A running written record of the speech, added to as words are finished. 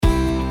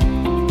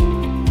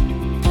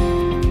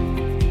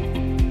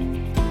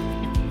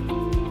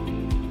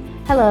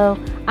Hello,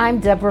 I'm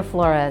Deborah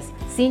Flores,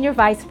 Senior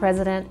Vice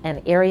President and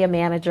Area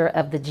Manager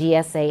of the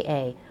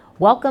GSAA.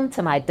 Welcome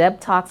to my Deb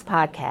Talks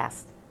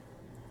podcast.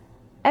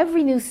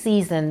 Every new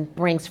season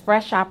brings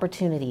fresh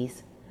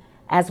opportunities.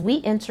 As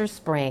we enter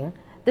spring,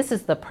 this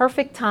is the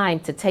perfect time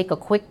to take a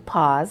quick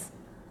pause,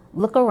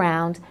 look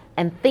around,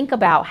 and think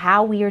about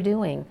how we are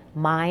doing,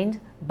 mind,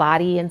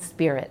 body, and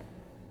spirit.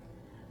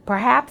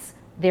 Perhaps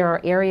there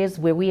are areas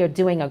where we are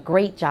doing a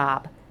great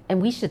job,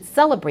 and we should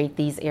celebrate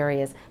these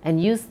areas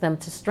and use them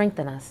to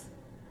strengthen us.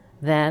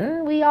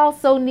 Then we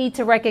also need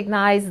to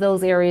recognize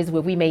those areas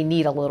where we may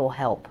need a little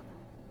help.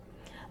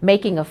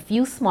 Making a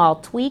few small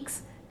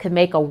tweaks could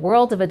make a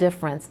world of a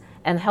difference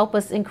and help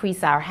us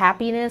increase our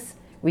happiness,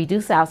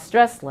 reduce our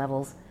stress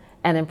levels,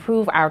 and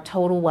improve our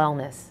total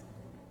wellness.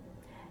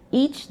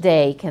 Each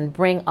day can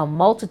bring a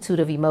multitude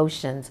of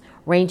emotions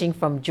ranging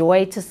from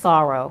joy to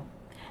sorrow,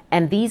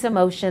 and these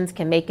emotions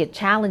can make it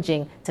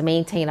challenging to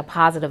maintain a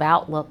positive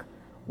outlook,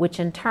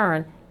 which in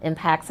turn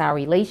impacts our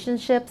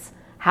relationships,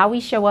 how we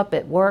show up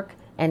at work,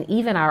 and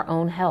even our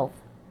own health.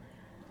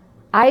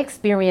 I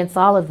experience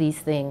all of these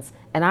things,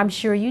 and I'm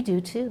sure you do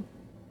too.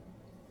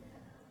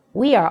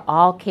 We are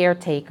all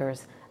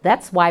caretakers.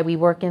 That's why we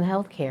work in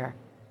healthcare.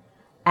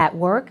 At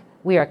work,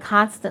 we are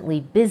constantly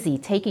busy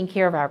taking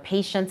care of our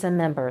patients and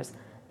members.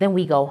 Then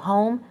we go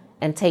home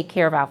and take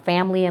care of our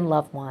family and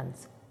loved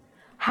ones.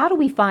 How do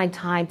we find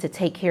time to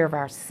take care of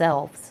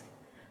ourselves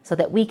so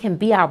that we can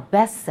be our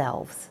best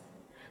selves?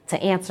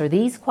 To answer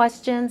these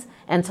questions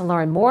and to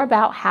learn more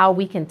about how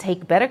we can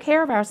take better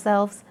care of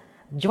ourselves,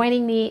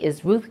 joining me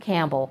is Ruth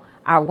Campbell,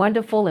 our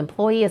wonderful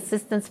Employee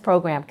Assistance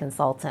Program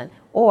Consultant,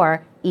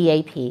 or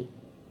EAP.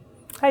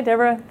 Hi,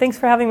 Deborah. Thanks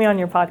for having me on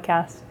your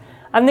podcast.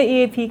 I'm the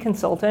EAP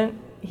consultant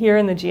here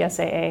in the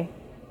GSAA.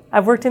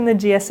 I've worked in the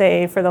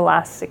GSAA for the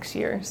last 6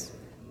 years.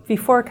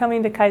 Before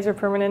coming to Kaiser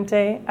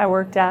Permanente, I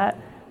worked at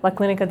La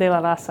Clínica de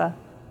la Raza,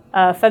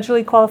 a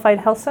federally qualified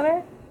health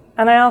center,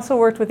 and I also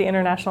worked with the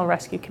International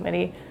Rescue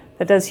Committee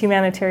that does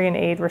humanitarian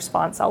aid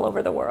response all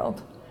over the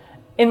world.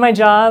 In my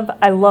job,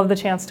 I love the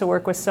chance to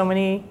work with so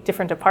many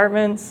different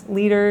departments,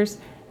 leaders,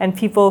 and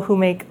people who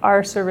make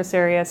our service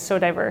area so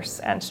diverse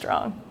and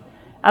strong.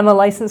 I'm a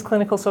licensed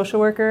clinical social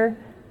worker.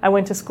 I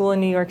went to school in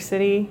New York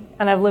City,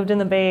 and I've lived in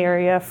the Bay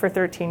Area for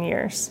 13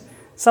 years.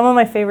 Some of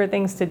my favorite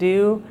things to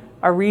do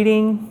are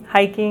reading,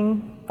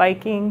 hiking,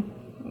 biking,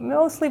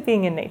 mostly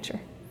being in nature.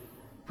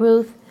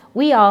 Ruth,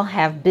 we all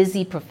have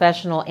busy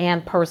professional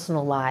and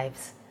personal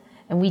lives,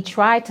 and we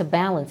try to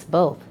balance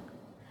both.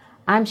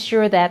 I'm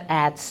sure that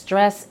adds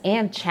stress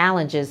and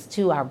challenges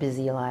to our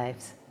busy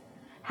lives.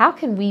 How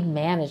can we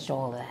manage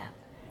all that?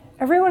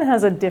 Everyone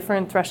has a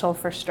different threshold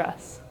for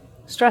stress.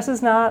 Stress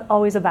is not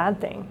always a bad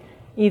thing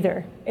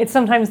either. It's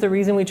sometimes the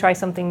reason we try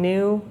something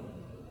new,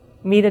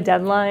 meet a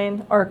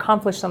deadline, or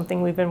accomplish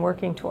something we've been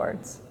working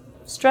towards.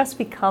 Stress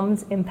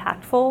becomes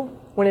impactful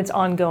when it's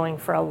ongoing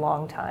for a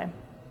long time,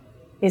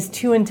 is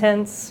too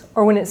intense,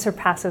 or when it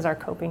surpasses our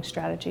coping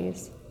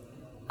strategies.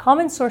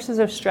 Common sources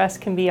of stress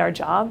can be our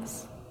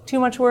jobs,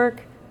 too much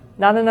work,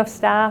 not enough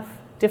staff,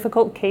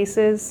 difficult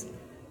cases,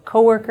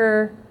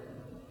 coworker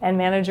and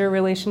manager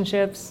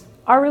relationships.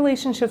 Our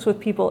relationships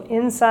with people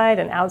inside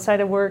and outside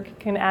of work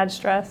can add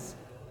stress.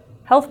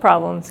 Health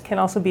problems can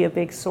also be a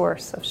big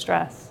source of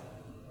stress.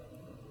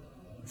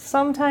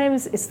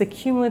 Sometimes it's the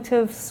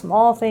cumulative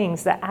small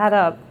things that add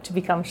up to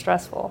become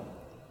stressful.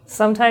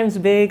 Sometimes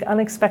big,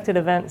 unexpected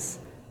events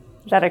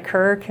that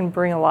occur can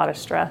bring a lot of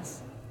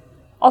stress.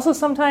 Also,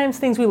 sometimes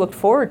things we looked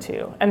forward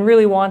to and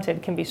really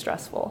wanted can be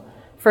stressful.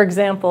 For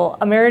example,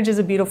 a marriage is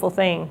a beautiful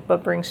thing,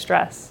 but brings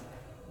stress.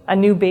 A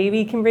new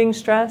baby can bring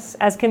stress,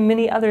 as can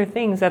many other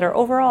things that are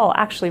overall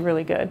actually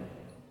really good.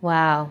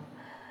 Wow.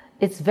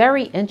 It's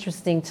very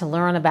interesting to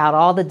learn about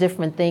all the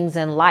different things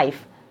in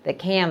life that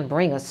can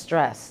bring us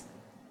stress,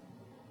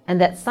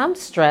 and that some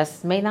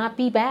stress may not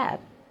be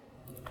bad.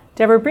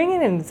 Deborah, being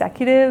an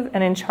executive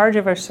and in charge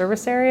of our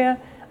service area,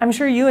 I'm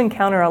sure you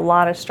encounter a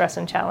lot of stress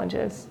and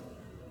challenges.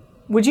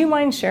 Would you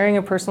mind sharing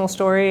a personal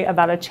story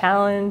about a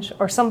challenge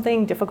or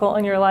something difficult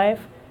in your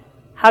life?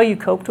 How you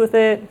coped with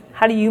it?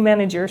 How do you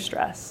manage your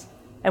stress?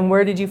 And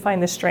where did you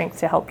find the strength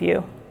to help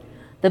you?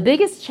 The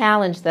biggest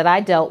challenge that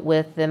I dealt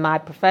with in my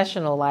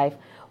professional life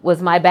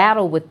was my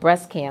battle with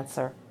breast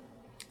cancer.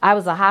 I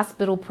was a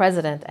hospital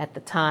president at the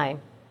time.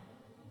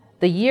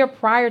 The year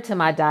prior to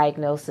my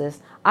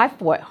diagnosis, I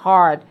fought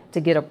hard to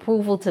get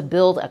approval to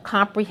build a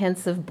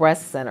comprehensive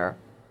breast center.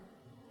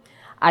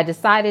 I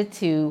decided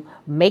to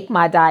make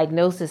my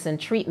diagnosis and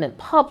treatment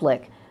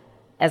public,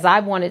 as I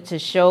wanted to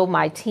show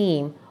my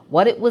team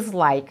what it was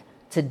like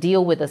to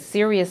deal with a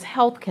serious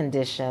health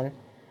condition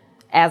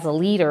as a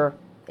leader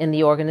in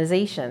the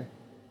organization.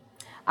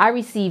 I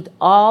received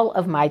all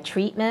of my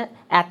treatment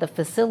at the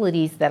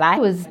facilities that I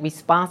was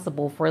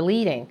responsible for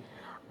leading.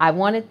 I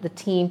wanted the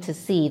team to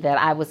see that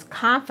I was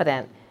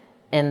confident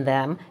in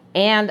them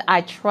and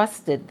I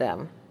trusted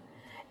them.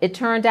 It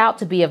turned out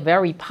to be a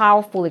very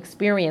powerful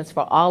experience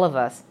for all of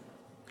us.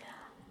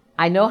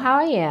 I know how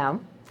I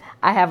am.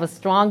 I have a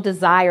strong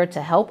desire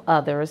to help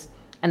others,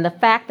 and the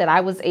fact that I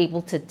was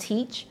able to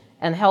teach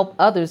and help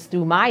others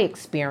through my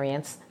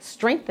experience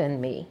strengthened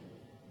me.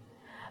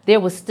 There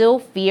was still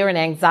fear and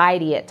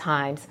anxiety at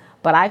times,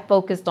 but I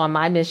focused on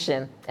my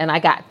mission and I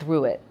got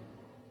through it.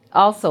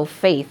 Also,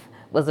 faith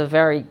was a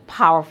very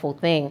powerful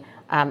thing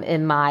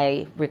in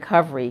my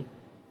recovery.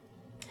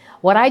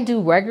 What I do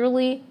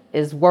regularly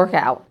is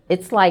workout.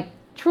 It's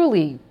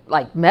truly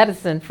like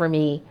medicine for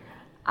me.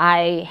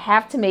 I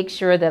have to make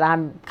sure that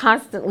I'm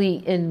constantly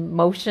in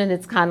motion.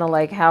 It's kind of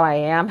like how I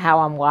am, how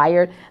I'm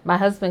wired. My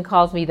husband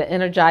calls me the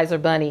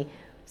Energizer Bunny.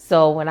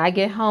 So when I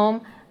get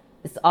home,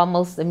 it's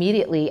almost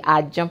immediately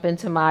I jump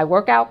into my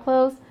workout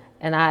clothes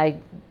and I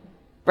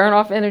burn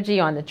off energy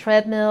on the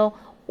treadmill,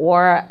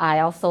 or I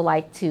also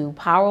like to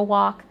power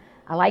walk.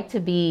 I like to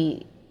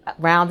be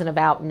round and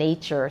about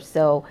nature.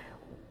 So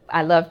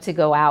I love to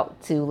go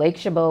out to Lake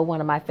Chabot, one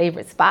of my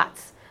favorite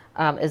spots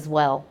as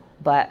well.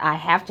 But I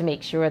have to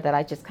make sure that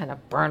I just kind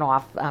of burn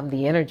off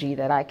the energy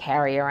that I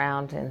carry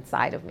around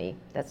inside of me.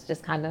 That's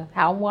just kind of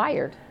how I'm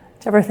wired.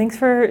 Deborah, thanks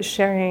for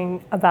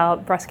sharing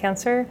about breast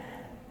cancer.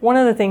 One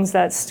of the things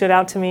that stood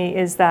out to me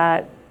is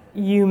that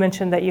you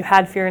mentioned that you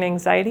had fear and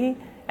anxiety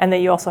and that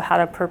you also had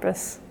a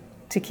purpose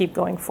to keep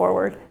going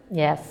forward.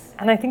 Yes.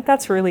 And I think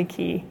that's really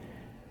key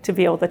to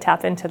be able to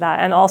tap into that,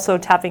 and also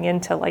tapping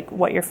into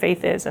what your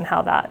faith is and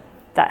how that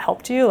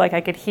helped you.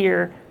 I could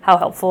hear how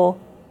helpful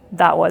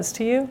that was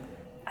to you.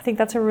 I think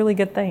that's a really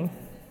good thing.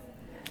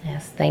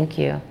 Yes, thank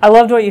you. I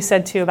loved what you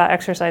said too about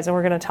exercise, and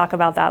we're going to talk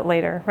about that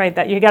later, right?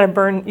 That you got to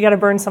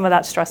burn some of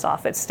that stress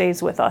off. It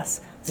stays with us.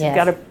 So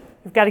yes.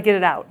 You've got to get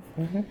it out.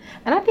 Mm-hmm.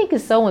 And I think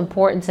it's so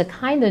important to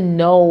kind of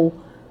know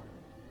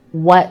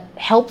what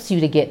helps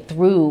you to get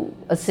through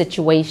a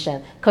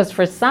situation. Because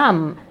for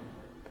some,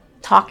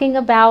 talking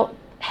about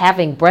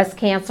having breast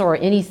cancer or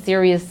any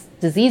serious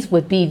disease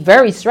would be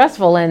very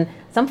stressful, and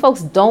some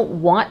folks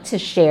don't want to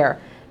share,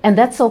 and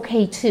that's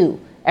okay too.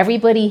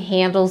 Everybody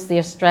handles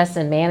their stress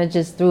and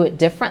manages through it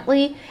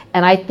differently,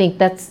 and I think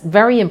that's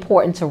very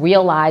important to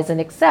realize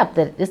and accept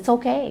that it's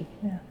okay.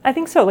 Yeah. I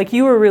think so.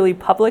 You were really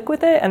public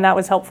with it, and that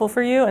was helpful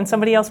for you, and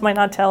somebody else might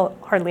not tell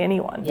hardly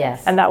anyone.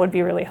 Yes. And that would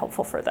be really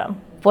helpful for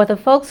them. For the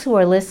folks who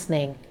are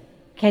listening,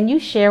 can you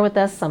share with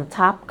us some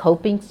top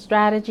coping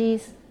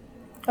strategies?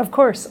 Of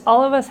course,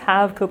 all of us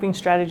have coping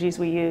strategies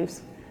we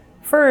use.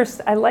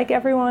 First, I'd like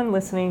everyone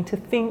listening to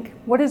think,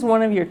 what is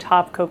one of your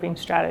top coping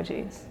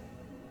strategies?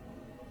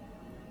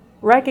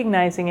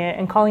 Recognizing it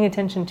and calling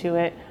attention to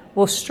it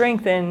will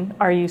strengthen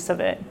our use of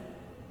it.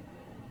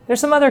 There's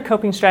some other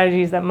coping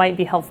strategies that might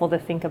be helpful to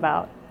think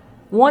about.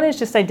 One is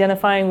just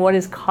identifying what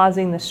is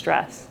causing the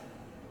stress.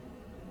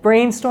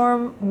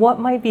 Brainstorm what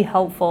might be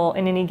helpful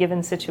in any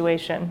given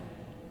situation,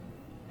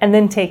 and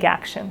then take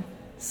action.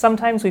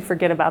 Sometimes we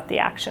forget about the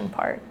action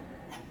part.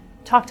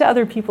 Talk to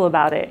other people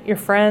about it, your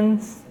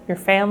friends, your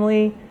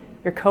family,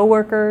 your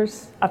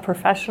coworkers, a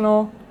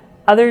professional,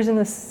 others in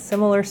a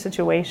similar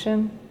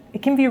situation.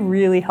 It can be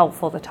really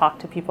helpful to talk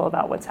to people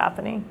about what's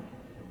happening.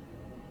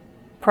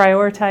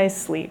 Prioritize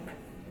sleep,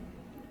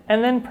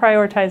 and then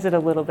prioritize it a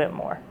little bit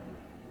more.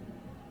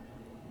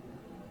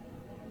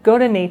 Go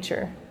to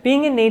nature.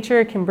 Being in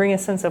nature can bring a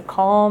sense of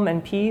calm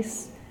and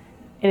peace.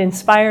 It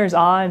inspires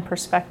awe and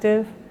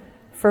perspective.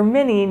 For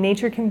many,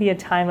 nature can be a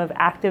time of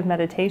active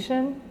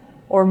meditation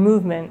or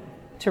movement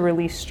to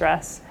release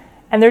stress.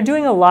 And they're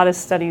doing a lot of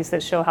studies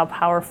that show how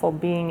powerful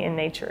being in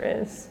nature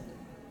is.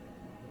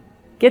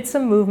 Get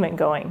some movement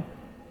going.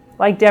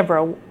 Like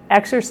Deborah,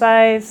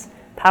 exercise,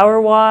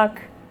 power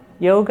walk,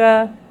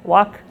 yoga,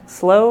 walk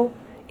slow.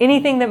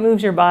 Anything that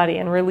moves your body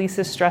and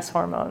releases stress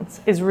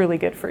hormones is really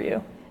good for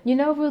you. You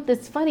know, Ruth,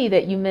 it's funny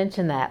that you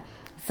mentioned that.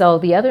 So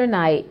the other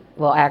night,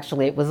 well,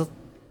 actually it was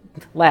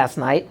last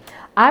night,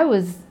 I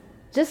was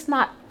just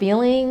not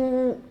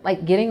feeling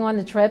like getting on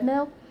the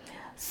treadmill.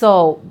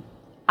 So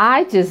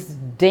I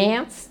just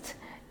danced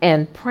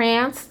and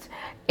pranced,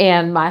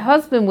 and my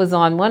husband was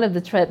on one of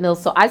the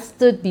treadmills. So I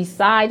stood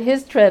beside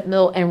his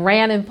treadmill and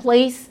ran in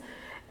place.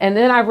 And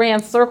then I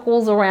ran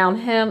circles around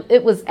him.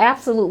 It was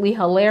absolutely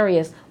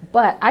hilarious.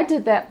 But I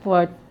did that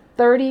for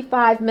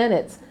 35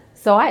 minutes.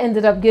 So I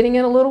ended up getting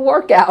in a little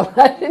workout.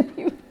 I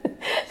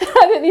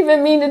didn't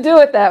even mean to do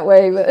it that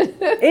way. But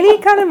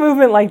any kind of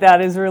movement like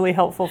that is really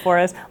helpful for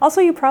us. Also,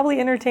 you probably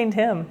entertained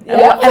him.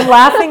 Yeah. And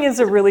laughing is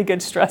a really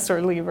good stress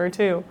reliever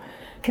too.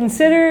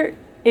 Consider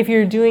if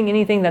you're doing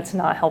anything that's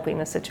not helping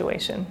the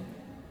situation,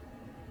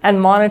 and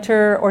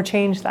monitor or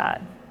change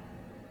that.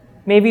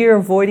 Maybe you're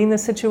avoiding the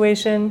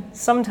situation.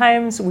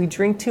 Sometimes we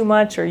drink too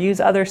much or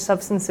use other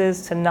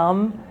substances to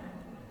numb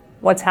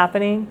what's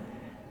happening.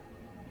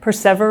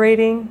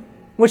 Perseverating,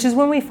 which is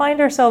when we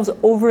find ourselves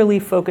overly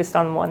focused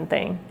on one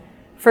thing.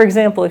 For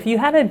example, if you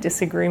had a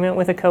disagreement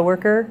with a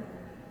coworker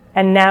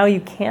and now you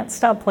can't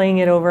stop playing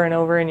it over and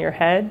over in your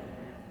head,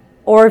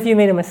 or if you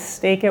made a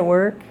mistake at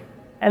work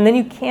and then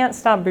you can't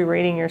stop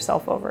berating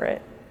yourself over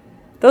it.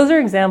 Those are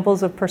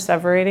examples of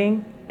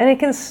perseverating, and it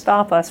can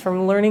stop us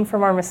from learning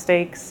from our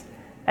mistakes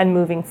and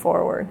moving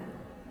forward.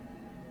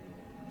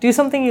 Do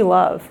something you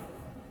love.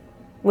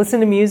 Listen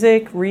to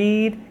music,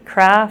 read,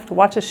 craft,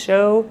 watch a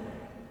show,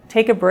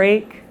 take a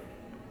break.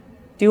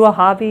 do a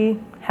hobby,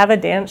 have a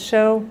dance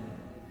show.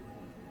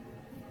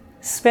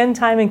 Spend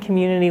time in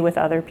community with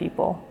other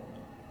people.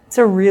 It's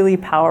a really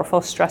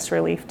powerful stress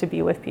relief to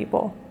be with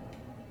people.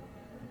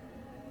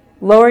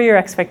 Lower your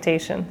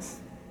expectations.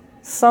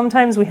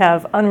 Sometimes we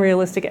have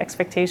unrealistic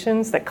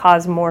expectations that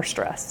cause more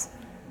stress.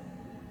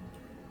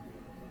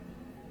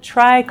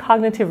 Try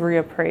cognitive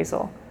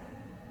reappraisal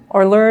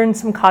or learn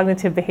some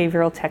cognitive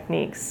behavioral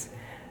techniques.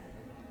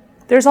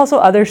 There's also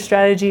other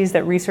strategies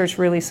that research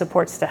really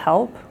supports to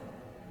help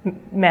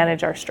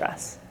manage our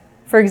stress.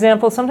 For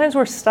example, sometimes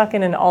we're stuck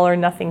in an all or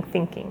nothing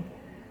thinking,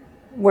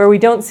 where we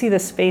don't see the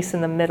space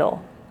in the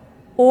middle,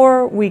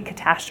 or we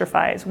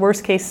catastrophize,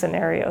 worst case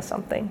scenario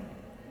something.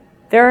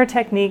 There are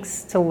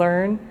techniques to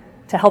learn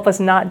to help us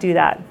not do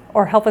that,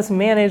 or help us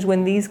manage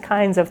when these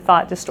kinds of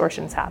thought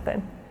distortions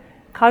happen.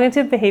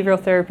 Cognitive behavioral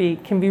therapy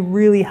can be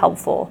really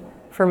helpful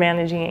for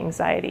managing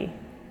anxiety,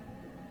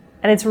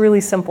 and it's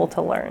really simple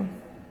to learn.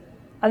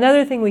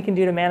 Another thing we can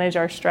do to manage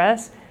our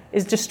stress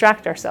is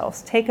distract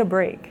ourselves, take a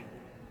break.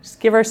 Just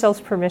give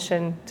ourselves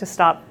permission to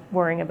stop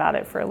worrying about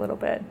it for a little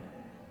bit.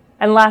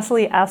 And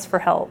lastly, ask for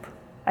help.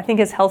 I think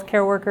as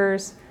healthcare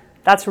workers,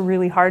 that's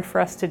really hard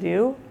for us to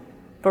do,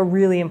 but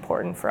really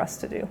important for us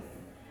to do.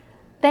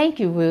 Thank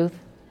you, Ruth.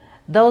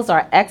 Those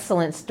are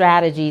excellent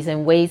strategies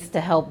and ways to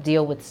help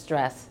deal with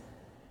stress.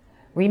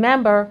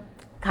 Remember,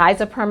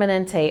 Kaiser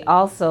Permanente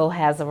also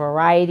has a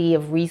variety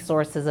of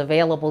resources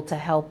available to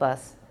help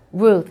us.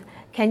 Ruth,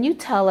 can you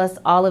tell us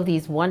all of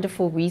these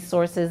wonderful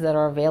resources that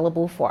are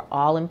available for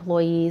all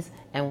employees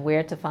and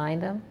where to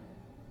find them?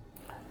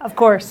 Of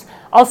course.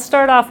 I'll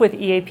start off with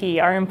EAP,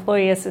 our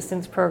Employee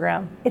Assistance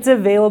Program. It's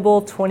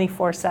available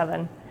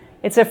 24/7.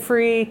 It's a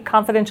free,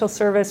 confidential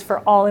service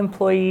for all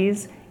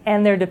employees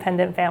and their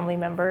dependent family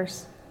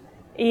members.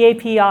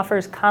 EAP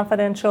offers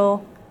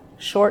confidential,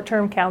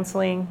 short-term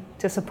counseling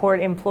to support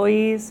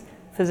employees,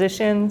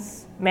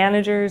 physicians,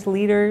 managers,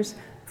 leaders,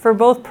 for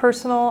both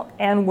personal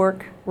and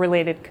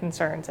work-related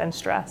concerns and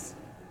stress.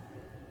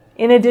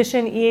 In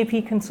addition,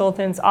 EAP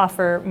consultants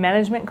offer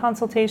management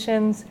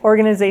consultations,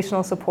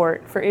 organizational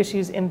support for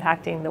issues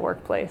impacting the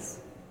workplace.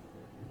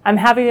 I'm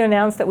happy to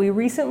announce that we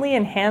recently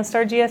enhanced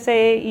our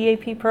GSAA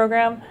EAP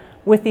program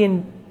with the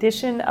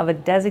addition of a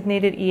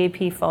designated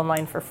EAP phone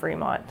line for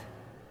Fremont,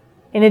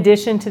 in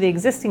addition to the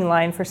existing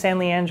line for San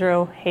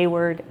Leandro,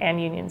 Hayward,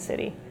 and Union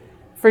City.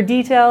 For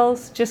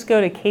details, just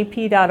go to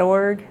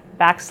kp.org/EAP.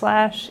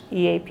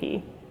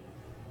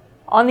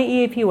 On the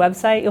EAP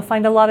website, you'll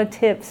find a lot of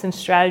tips and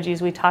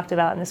strategies we talked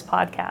about in this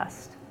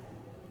podcast.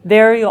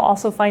 There, you'll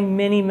also find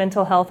many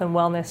mental health and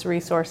wellness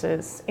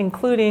resources,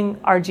 including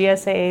our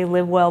GSAA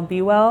Live Well,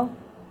 Be Well,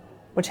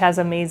 which has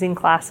amazing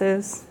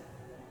classes,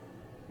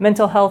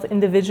 mental health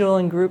individual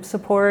and group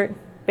support,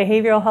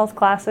 behavioral health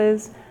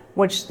classes,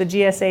 which the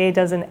GSAA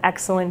does an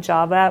excellent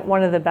job at,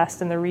 one of the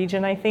best in the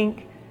region, I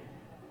think,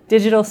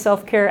 digital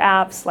self-care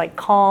apps like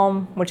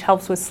Calm, which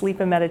helps with sleep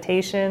and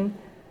meditation,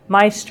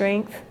 My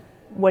Strength,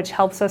 which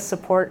helps us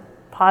support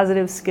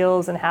positive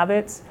skills and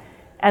habits,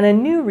 and a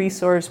new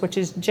resource, which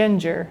is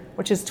Ginger,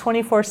 which is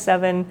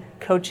 24/7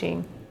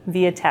 coaching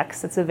via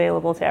text that's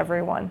available to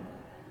everyone.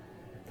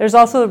 There's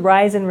also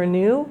Rise and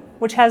Renew,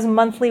 which has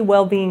monthly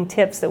well-being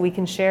tips that we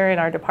can share in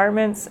our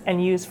departments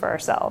and use for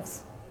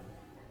ourselves.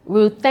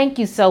 Ruth, thank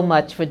you so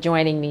much for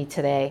joining me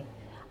today.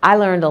 I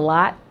learned a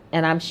lot,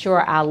 and I'm sure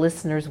our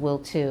listeners will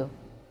too.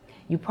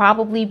 You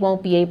probably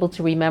won't be able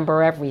to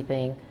remember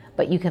everything,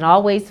 but you can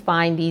always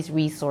find these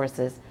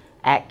resources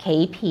at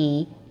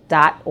kp.org/EAP.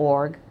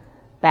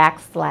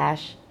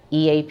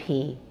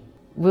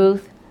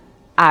 Ruth,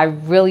 I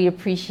really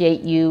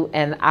appreciate you,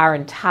 and our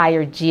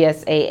entire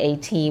GSAA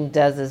team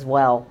does as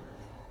well.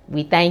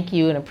 We thank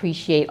you and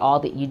appreciate all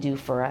that you do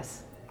for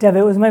us. Deb,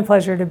 it was my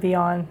pleasure to be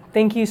on.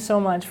 Thank you so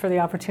much for the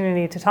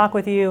opportunity to talk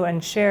with you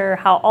and share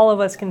how all of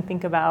us can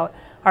think about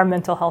our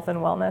mental health and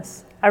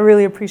wellness. I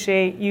really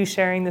appreciate you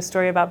sharing the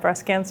story about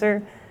breast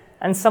cancer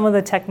and some of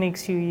the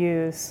techniques you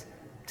use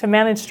to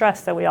manage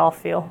stress that we all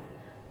feel.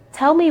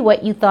 Tell me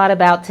what you thought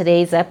about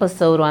today's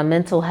episode on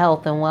mental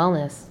health and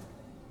wellness.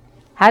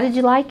 How did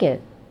you like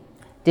it?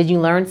 Did you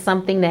learn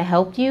something that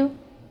helped you?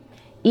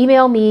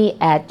 Email me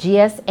at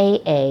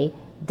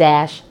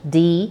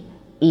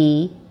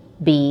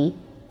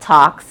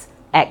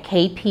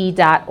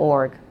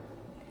gsaa-debtalks@kp.org.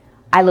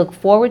 I look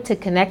forward to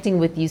connecting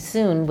with you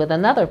soon with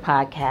another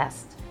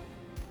podcast.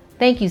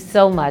 Thank you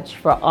so much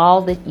for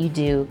all that you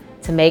do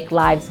to make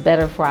lives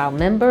better for our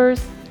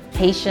members,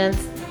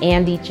 patients,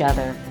 and each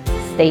other.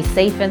 Stay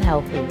safe and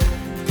healthy.